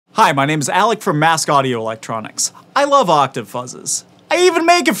Hi, my name is Alec from Mask Audio Electronics. I love Octave Fuzzes. I even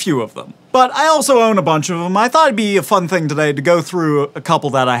make a few of them. But I also own a bunch of them. I thought it'd be a fun thing today to go through a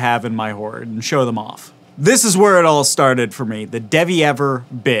couple that I have in my hoard and show them off. This is where it all started for me, the Devi Ever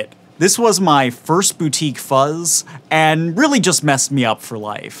bit. This was my first boutique fuzz, and really just messed me up for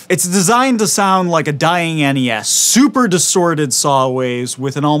life. It's designed to sound like a dying NES, super distorted saw waves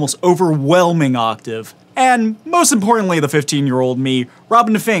with an almost overwhelming octave. And most importantly, the 15-year-old me,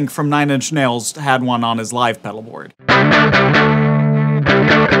 Robin Fink from 9 Inch Nails, had one on his live pedal board.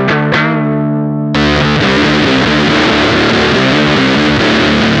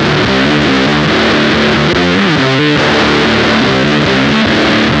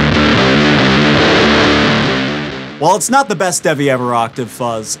 While it's not the best Devi Ever Octave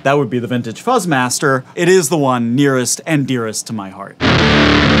Fuzz, that would be the vintage Fuzzmaster, it is the one nearest and dearest to my heart.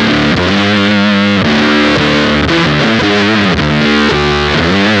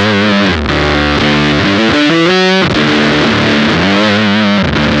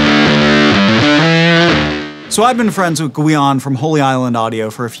 So I've been friends with Guion from Holy Island Audio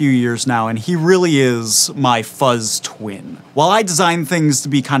for a few years now, and he really is my fuzz twin. While I design things to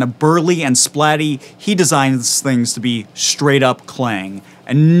be kind of burly and splatty, he designs things to be straight up clang.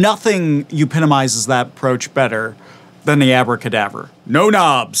 And nothing epitomizes that approach better than the Abracadabra. No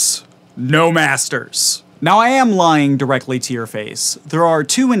knobs, no masters. Now I am lying directly to your face. There are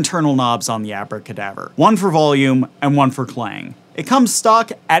two internal knobs on the Abracadabra, one for volume and one for clang. It comes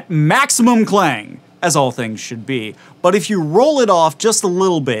stock at maximum clang, as all things should be, but if you roll it off just a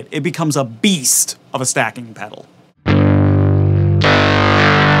little bit, it becomes a beast of a stacking pedal.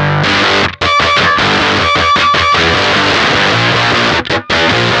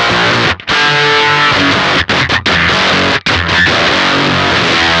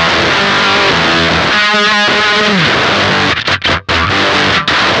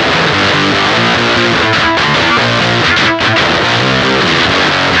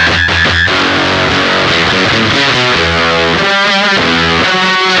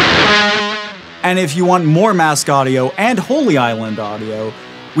 And if you want more Mask Audio and Holy Island Audio,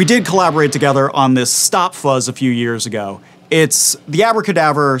 we did collaborate together on this Stop Fuzz a few years ago. It's the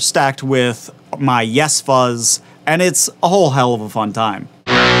Abracadabra stacked with my Yes Fuzz, and it's a whole hell of a fun time.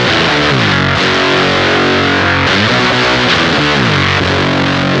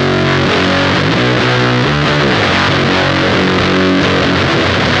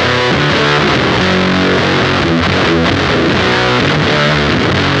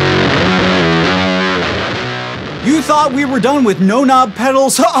 You thought we were done with no-knob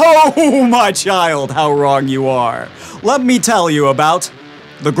pedals? Oh, my child, how wrong you are. Let me tell you about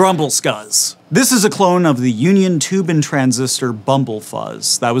the Grumble Scuzz. This is a clone of the Union Tube and Transistor Bumble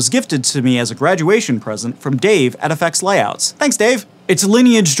Fuzz that was gifted to me as a graduation present from Dave at FX Layouts. Thanks, Dave. Its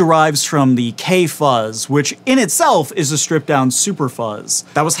lineage derives from the K Fuzz, which in itself is a stripped-down super fuzz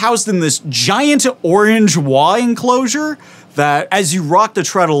that was housed in this giant orange wah enclosure that, as you rock the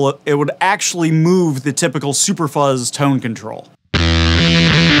treadle, it would actually move the typical super fuzz tone control.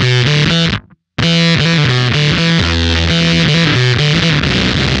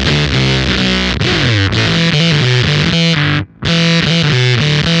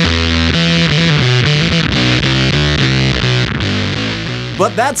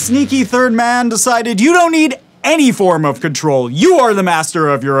 But that sneaky third man decided you don't need any form of control. You are the master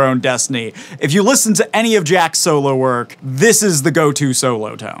of your own destiny. If you listen to any of Jack's solo work, this is the go-to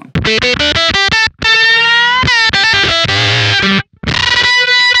solo tone.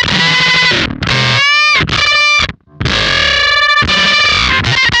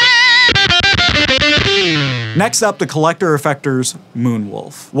 Next up, the Collector Effector's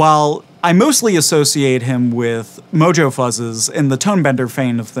Moonwolf. While I mostly associate him with Mojo Fuzzes in the tone bender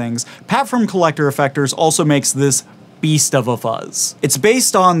vein of things, Pat from Collector Effectors also makes this beast of a fuzz. It's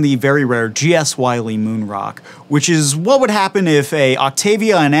based on the very rare G.S. Wiley Moonrock, which is what would happen if a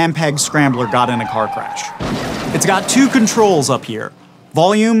Octavia and Ampeg scrambler got in a car crash. It's got two controls up here,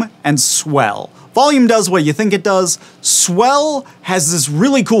 volume and swell. Volume does what you think it does. Swell has this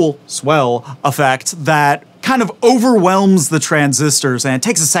really cool swell effect that kind of overwhelms the transistors, and it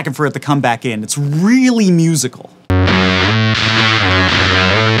takes a second for it to come back in. It's really musical.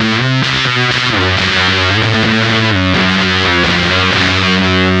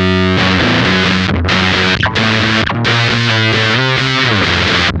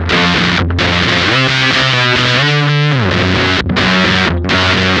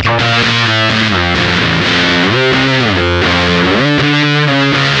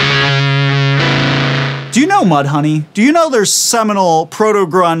 Do you know Mudhoney? Do you know their seminal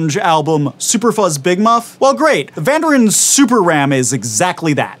proto-grunge album Super Fuzz Big Muff? Well, great. Vanderen's Super Ram is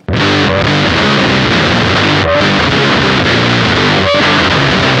exactly that.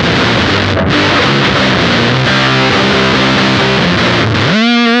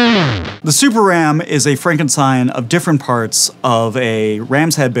 The Super Ram is a Frankenstein of different parts of a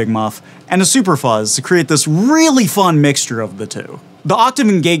Ram's Head Big Muff and a Super Fuzz to create this really fun mixture of the two. The octave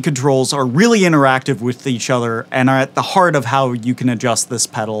and gate controls are really interactive with each other and are at the heart of how you can adjust this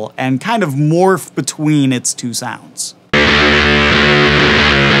pedal and kind of morph between its two sounds.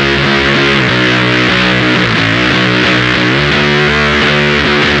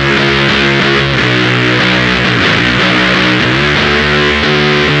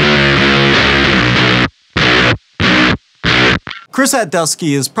 Chris at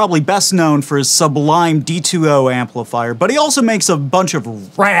Dusky is probably best known for his Sublime D2O amplifier, but he also makes a bunch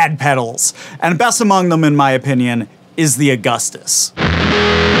of rad pedals, and best among them, in my opinion, is the Augustus.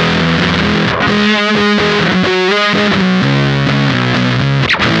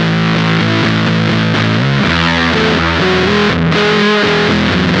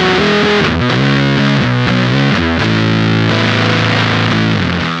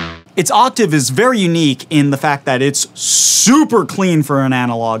 Its octave is very unique in the fact that it's super clean for an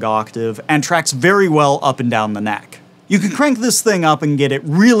analog octave and tracks very well up and down the neck. You can crank this thing up and get it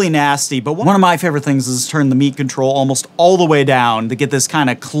really nasty, but one of my favorite things is to turn the meat control almost all the way down to get this kind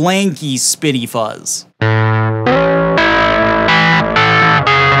of clanky, spitty fuzz.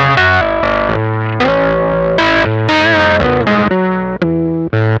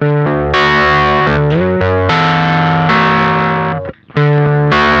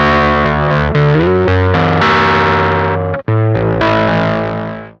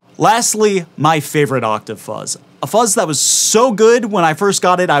 Lastly, my favorite octave fuzz. A fuzz that was so good when I first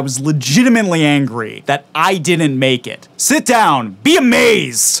got it, I was legitimately angry that I didn't make it. Sit down, be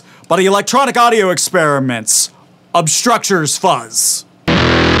amazed by the electronic audio experiments, Obstructures Fuzz.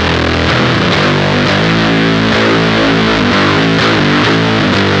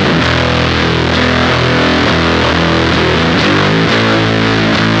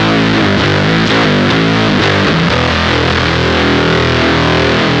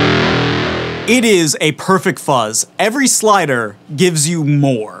 It is a perfect fuzz. Every slider gives you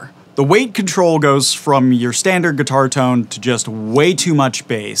more. The weight control goes from your standard guitar tone to just way too much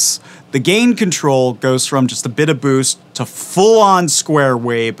bass. The gain control goes from just a bit of boost to full-on square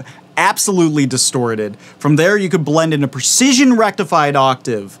wave, absolutely distorted. From there you could blend in a precision rectified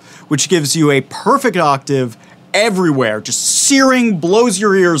octave, which gives you a perfect octave everywhere, just searing, blows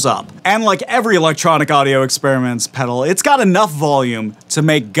your ears up. And like every electronic audio experiments pedal, it's got enough volume to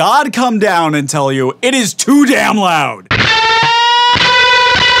make God come down and tell you it is too damn loud.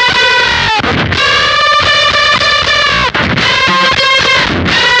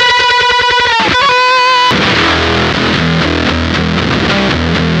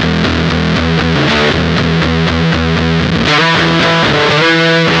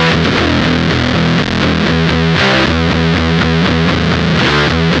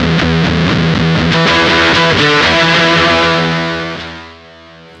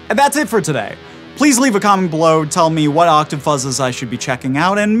 And that's it for today. Please leave a comment below, tell me what octave fuzzes I should be checking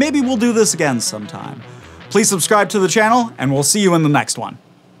out, and maybe we'll do this again sometime. Please subscribe to the channel, and we'll see you in the next one.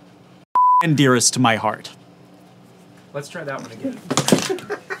 And dearest to my heart. Let's try that one again.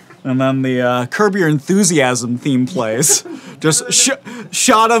 And then the Curb Your Enthusiasm theme plays. Just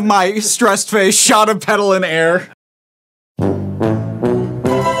shot of my stressed face, shot of pedal in air.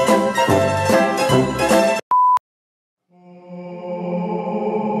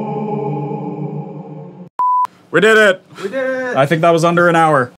 We did it! We did it! I think that was under an hour.